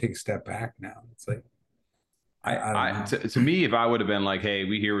 oh, we need to take a step back now. It's like, I don't know. To me, if I would have been like, hey,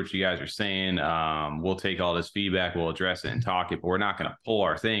 we hear what you guys are saying, we'll take all this feedback, we'll address it and talk it, but we're not going to pull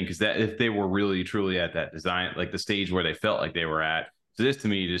our thing because that if they were really truly at that design, like the stage where they felt like they were at. So this to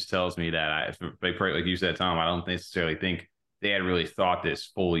me just tells me that like you said, Tom, I don't necessarily think they had really thought this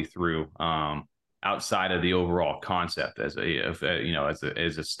fully through. Outside of the overall concept as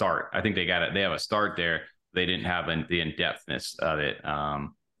a start, I think they have a start there. They didn't have the in depthness of it.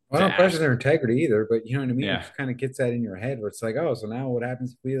 Well, I To don't question ask, their integrity either, but you know what I mean? It yeah, just kind of gets that in your head where it's like, oh, so now what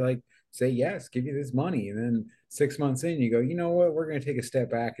happens if we like say yes, give you this money, and then 6 months in, you go, you know what, we're gonna take a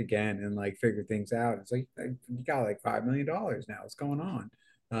step back again and like figure things out. It's like you got like $5 million now. What's going on?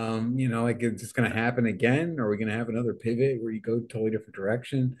 Like it's just gonna happen again? Or are we gonna have another pivot where you go totally different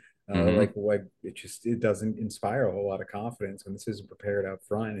direction? mm-hmm. Like what it doesn't inspire a whole lot of confidence when this isn't prepared up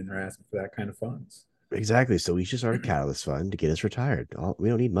front and they're asking for that kind of funds. Exactly. So we should start a catalyst fund to get us retired. We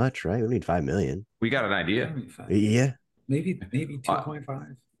don't need much, right? We don't need 5 million. We got an idea. Yeah. Maybe Uh,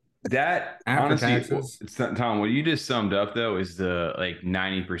 2.5 That after honestly, taxes. Tom, what you just summed up though is the like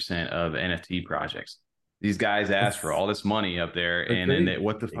 90% of NFT projects. These guys ask for That's all this money up there, and then agreed.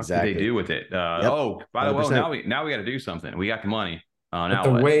 what the fuck did they Exactly. do with it? Yep. Oh, by the way, 100%. now we got to do something. We got the money. But Now the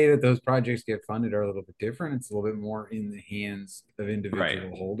what? way that those projects get funded are a little bit different. It's a little bit more in the hands of Right.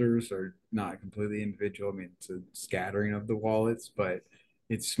 individual holders, or not completely individual. I mean, it's a scattering of the wallets, but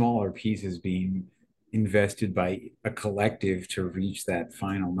it's smaller pieces being invested by a collective to reach that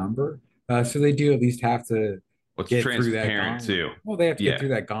final number. So they do at least have to What's get through that transparent gauntlet. too? Well, they have to get Yeah. through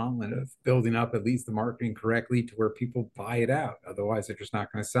that gauntlet of building up at least the marketing correctly to where people buy it out. Otherwise, they're just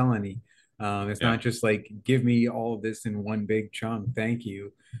not going to sell any. It's Yeah. not just like, give me all of this in one big chunk. Thank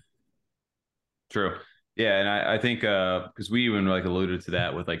you. True. Yeah, and I think because we even like alluded to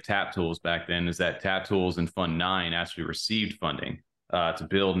that with like Tap Tools back then, is that Tap Tools in Fund 9 actually received funding to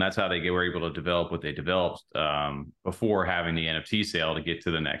build, and that's how they were able to develop what they developed before having the NFT sale to get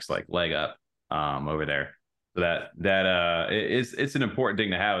to the next like leg up over there. So it's an important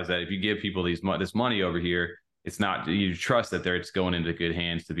thing to have, is that if you give people this money over here, it's not, you trust that it's going into good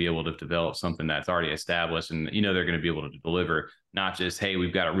hands to be able to develop something that's already established, and they're going to be able to deliver, not just, hey,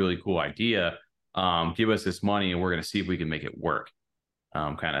 we've got a really cool idea, give us this money and we're going to see if we can make it work,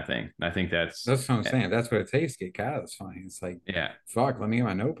 kind of thing. And I think That's what I'm saying. That's what it takes to get out. That's fine. It's like, yeah. fuck, let me get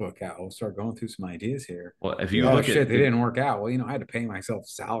my notebook out. We'll start going through some ideas here. Well, if Yeah, you oh look shit, at they didn't work out. Well, I had to pay myself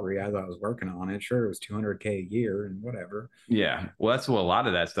salary as I was working on it. Sure, it was 200K a year and whatever. yeah, well, that's what a lot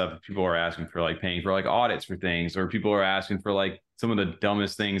of that stuff people are asking for, like paying for like audits for things, or people are asking for like some of the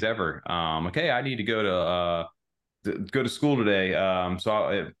dumbest things ever. Okay, I need to go to go to school today.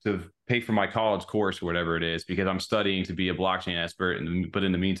 To pay for my college course or whatever it is, because I'm studying to be a blockchain expert. But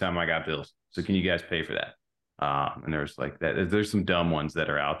in the meantime, I got bills. So can you guys pay for that? And there's like that. There's some dumb ones that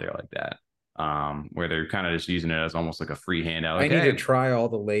are out there like that, where they're kind of just using it as almost like a free handout. Like, I need hey, to try all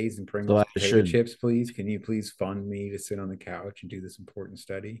the Lays and So Pringles I potato should. chips, please. Can you please fund me to sit on the couch and do this important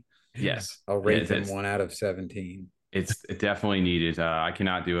study? yes, I'll yeah, rate them 1 out of 17. it's definitely needed. I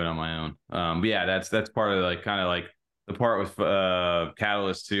cannot do it on my own. But yeah, that's part of like kind of like the part with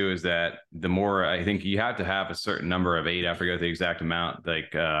Catalyst too is that the more I think you have to have a certain number of eight, I forget the exact amount,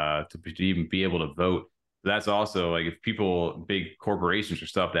 like to even be able to vote. That's also like if people, big corporations or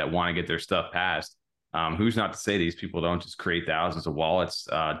stuff that want to get their stuff passed, who's not to say these people don't just create thousands of wallets,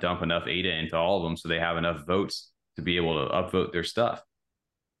 dump enough ADA into all of them so they have enough votes to be able to upvote their stuff.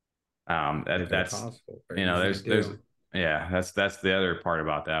 Very That's possible. Very easy to there's do. yeah, that's the other part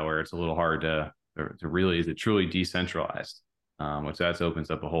about that where it's a little hard to really, is it truly decentralized, which that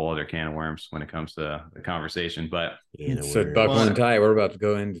opens up a whole other can of worms when it comes to the conversation. But So buckle Worms. and tie. We're about to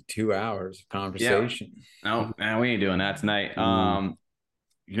go into 2 hours of yeah, conversation. no, man, we ain't doing that tonight.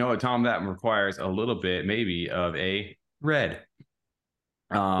 You know what, Tom, that requires a little bit maybe of a red.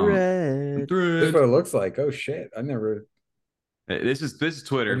 Red. This is Thread. what it looks like. Oh shit! I never. This is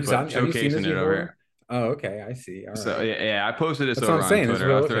Twitter, but Have you seen showcasing this it over before? here. Oh, okay. I see. All So right. yeah, I posted this That's what over I'm on saying. This is what Twitter.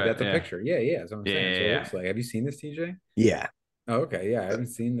 it I'll looks like. throw it. That's a Yeah, picture. Yeah, yeah. That's what I'm yeah, saying. That's what it yeah, looks like. Have you seen this, TJ? Yeah. Oh, okay. Yeah, I haven't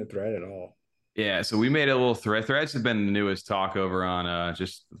seen the thread at all. yeah. So we made a little thread. Threads have been the newest talk over on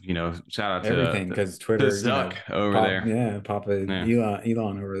just shout out Everything because to Twitter, Zuck over Pop, there. yeah, Papa Yeah.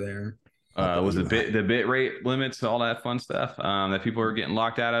 Elon over there. Papa Was Eli. the bit rate limits, all that fun stuff that people are getting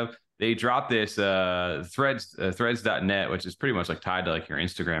locked out of. They dropped this threads.net, which is pretty much like tied to like your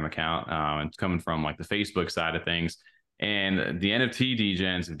Instagram account. It's coming from like the Facebook side of things. And the NFT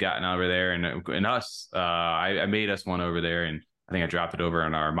degens have gotten over there, and us. I made us one over there, and I think I dropped it over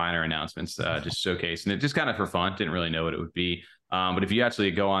on our minor announcements, just showcasing it, just kind of for fun. Didn't really know what it would be. But if you actually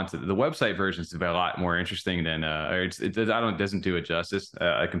go on to the website version, it's a lot more interesting than, or it doesn't do it justice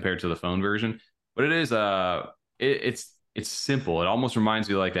compared to the phone version. But it is, it's simple. It almost reminds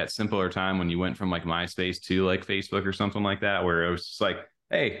you of like that simpler time when you went from like MySpace to like Facebook or something like that, where it was just like,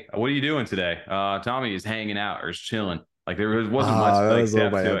 hey, what are you doing today? Tommy is hanging out or is chilling. Like there wasn't much That like was all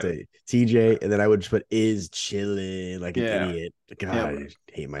depth my to it. update. TJ, and then I would just put is chilling like an Yeah. idiot. God, Yeah. I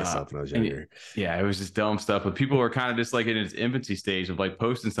hate myself when I was And younger. yeah, it was just dumb stuff. But people were kind of just like in its infancy stage of like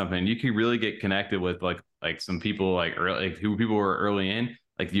posting something. And you could really get connected with like some people like early, like who people were early in.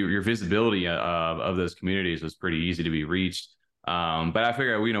 Like your visibility of those communities was pretty easy to be reached. But I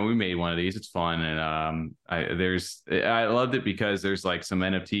figured we made one of these. It's fun, and I loved it because there's like some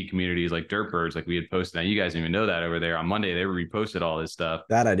NFT communities like Dirtbirds, like we had posted. Now you guys didn't even know that over there on Monday they reposted all this stuff.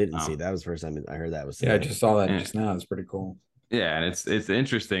 That I didn't see. Um, That was the first time I heard that was Yeah, I today. just saw that and, just now. It's pretty cool. yeah, and it's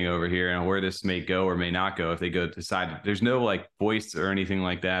interesting over here and where this may go or may not go if they go decide. There's no like voice or anything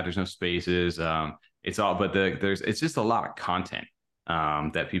like that. There's no spaces. It's all, but it's just a lot of content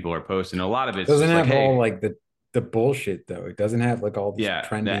that people are posting. A lot of it's Doesn't just like, have all hey, like the bullshit though. It doesn't have like all this yeah, the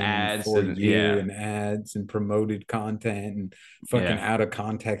trending and ads for and you yeah, and ads and promoted content and fucking yeah, out of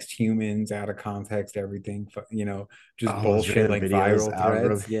context humans, out of context everything. Just Oh, those bullshit random like videos, viral threads.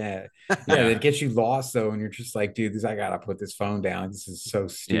 algorithm. Yeah, yeah, yeah, that gets you lost though, and you're just like, dude, I gotta put this phone down. This is so yeah.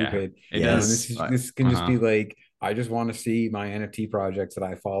 stupid. It And does. this can just be like, I just want to see my NFT projects that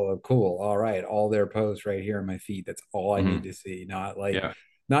I follow. Cool. All right. All their posts right here in my feed. That's all I need Mhm. to see. Not like, Yeah.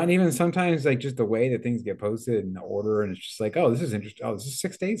 not even sometimes like just the way that things get posted in the order. And it's just like, oh, this is interesting. Oh, this is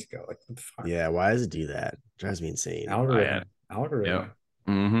 6 days ago. Like, what the fuck? Yeah, why does it do that? Drives me insane. Oh yeah. Algorithm. Yep.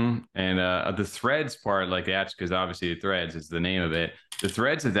 Algorithm. And the threads part, like actually, because obviously the threads is the name of it. The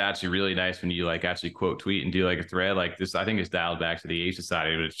threads is actually really nice when you like actually quote tweet and do like a thread like this. I think it's dialed back to the Age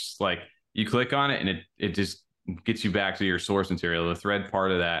Society, but it's just like you click on it and it just gets you back to your source material. The thread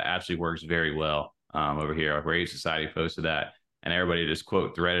part of that actually works very well over here. Where Age Society posted that, and everybody just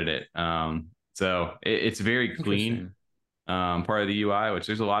quote threaded it. So it's very clean part of the UI, which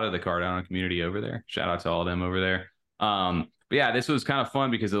there's a lot of the Cardano community over there. Shout out to all of them over there. But yeah, this was kind of fun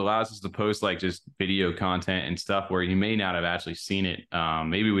because it allows us to post like just video content and stuff where you may not have actually seen it.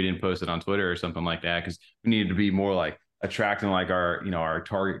 Maybe we didn't post it on Twitter or something like that because we needed to be more like attracting like our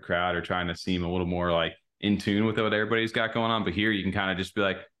target crowd or trying to seem a little more like in tune with what everybody's got going on. But here you can kind of just be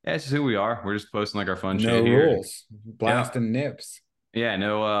like, yeah, this is who we are. We're just posting like our fun No shit here. rules. Blasting nips. Yeah,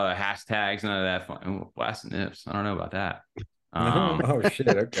 no hashtags, none of that fun. Oh, blasting nips. I don't know about that. No. Oh shit.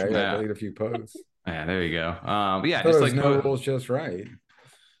 Okay. I Yeah, deleted a few posts. yeah, there you go. But I yeah, thought just it was like no rules, just right.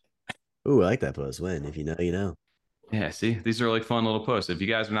 Ooh, I like that post. When if you know, you know. Yeah, see, these are like fun little posts. If you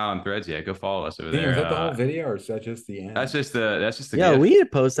guys are not on Threads yet, go follow us over Damn, there. is that the whole video or is that just the end? That's just the Yeah, gift. we need to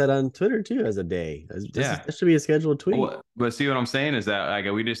post that on Twitter too as a day. Yeah. That should be a scheduled tweet. Well, but see what I'm saying is that like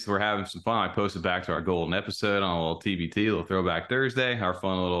we're having some fun. I posted back to our golden episode on a little TBT, a little throwback Thursday, our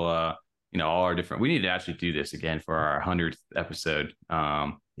fun little all our different. We need to actually do this again for our 100th episode.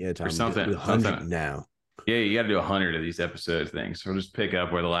 Yeah, Tom, or something. 100 now. Yeah, you got to do 100 of these episode things. We'll just pick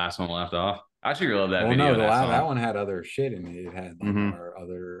up where the last one left off. I actually love that well, video. No, that one had other shit in it. It had like our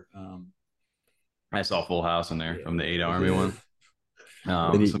other. I saw Full House in there from the 8 Army one.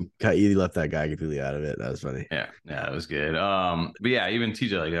 You left that guy completely out of it. That was funny. Yeah, it was good. But yeah, even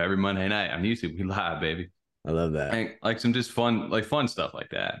TJ, like every Monday night on YouTube, we live, baby. I love that. And, like some just fun stuff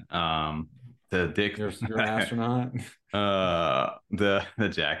like that. The dick. You're an astronaut. The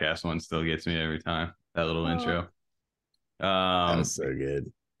Jackass one still gets me every time. That little intro. That was so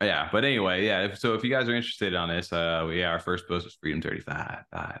good. Yeah, but anyway, yeah. So if you guys are interested on this, our first post was Freedom 35.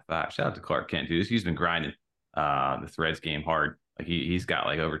 Shout out to Clark Kent, dude. He's been grinding the Threads game hard. Like he's got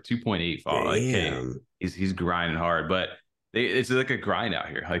like over 2.8 followers. Like, he's grinding hard, but it's like a grind out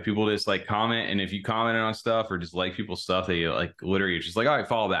here. Like people just like comment, and if you commented on stuff or just like people's stuff, they like literally just like, all right,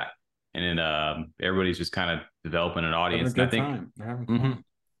 follow back, and then everybody's just kind of developing an audience. Having a good time. They're having fun.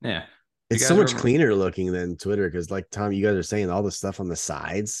 Yeah. It's so much cleaner looking than Twitter because, like Tom, you guys are saying all the stuff on the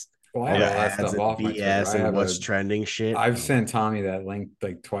sides. Well, I have that stuff off my BS and what's trending shit. I've sent Tommy that link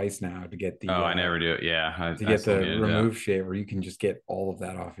like twice now to get the. Oh, I never do it. Yeah, to get the remove shit where you can just get all of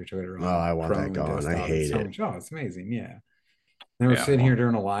that off your Twitter. Oh, I want that gone. I hate it. Oh, it's amazing. Yeah. And we're sitting here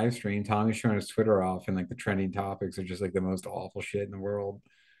during a live stream. Tommy's showing his Twitter off, and like the trending topics are just like the most awful shit in the world.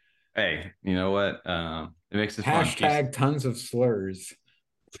 Hey, you know what? It makes it hashtag fun. Tons of slurs.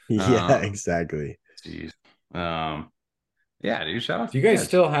 Yeah, exactly. Jeez. Yeah, dude. Shout out. Do you guys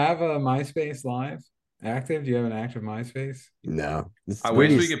still have a MySpace live active? Do you have an active MySpace? No. I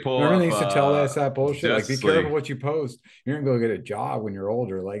wish we could pull. Remember they used to tell us that bullshit. Like, be careful like, what you post. You're gonna go get a job when you're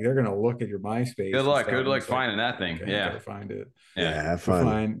older. Like, they're gonna look at your MySpace. Good luck. Good luck finding that thing. Okay, yeah, find it. Yeah, have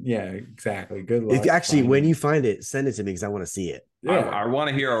fun. Yeah, exactly. Good luck. When you find it, send it to me because I want to see it. Yeah, I want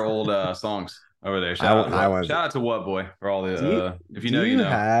to hear our old songs over there. Shout out to What Boy for all the. If you know, you know.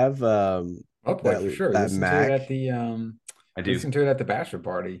 Have What Boy for sure. That Mac. To it at the I do. Listen to it at the bachelor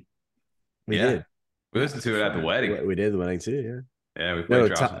party. We did. We listened to it at the wedding. We did the wedding too. Yeah. Yeah, we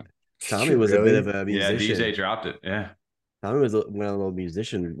played. Tommy was a bit of a musician. Yeah, DJ dropped it. Yeah. Tommy went on a little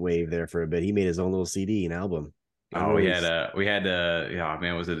musician wave there for a bit. He made his own little CD and album. We had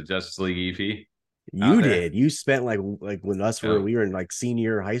was it the Justice League EP? You did. You spent like when we were in like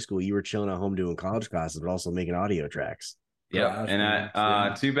senior high school, you were chilling at home doing college classes, but also making audio tracks. Yeah,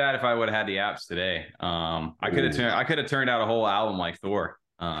 and too bad if I would have had the apps today. I could have turned out a whole album like Thor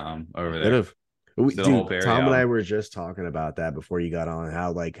over there. Dude, Tom and I were just talking about that before you got on,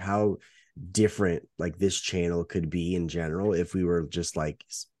 how different like this channel could be in general if we were just like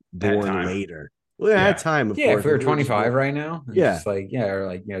born later. Well, at time, of course. If we were 25 right now, just or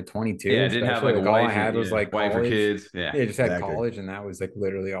 22. Yeah, I didn't have like a all I had was like wife or kids. Yeah, just had college, and that was like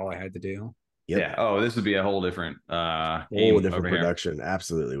literally all I had to do. Yep. Yeah. Oh, this would be a whole different different production. Here.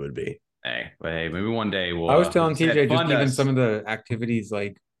 Absolutely would be. Hey, maybe one day we'll. I was telling TJ just even some of the activities,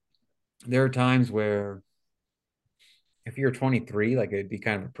 like there are times where if you're 23, like it'd be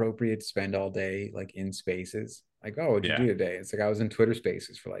kind of appropriate to spend all day like in spaces. Like, oh, what'd you do today? It's like I was in Twitter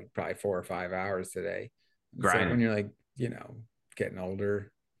spaces for like probably 4 or 5 hours today. It's like when you're like, getting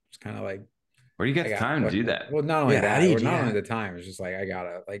older, it's kind of like where do you get the time to do that? Well, not only that, not only the time, it's just like I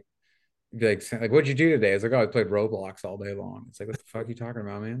gotta like be like what'd you do today? It's like, oh, I played Roblox all day long. It's like, what the fuck are you talking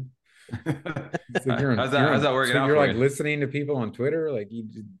about, man? Like how's that working out? You're like listening to people on Twitter, like you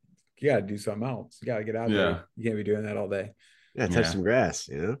gotta do something else. You gotta get out there. You can't be doing that all day. Yeah, touch some grass,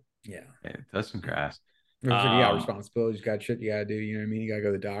 Yeah, touch some grass. You got responsibilities, you got shit you gotta do, you know what I mean? You gotta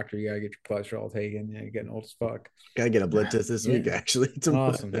go to the doctor, you gotta get your cholesterol taken, you're getting old as fuck. Gotta get a blood test this week, actually.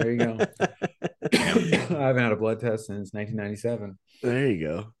 Awesome. There you go. I haven't had a blood test since 1997. There you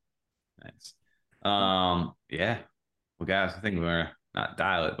go. Nice. Yeah. Well, guys, I think we're gonna not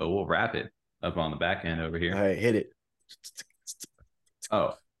dial it, but we'll wrap it up on the back end over here. All right, hit it.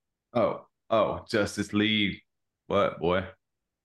 Oh, Justice League. What, boy?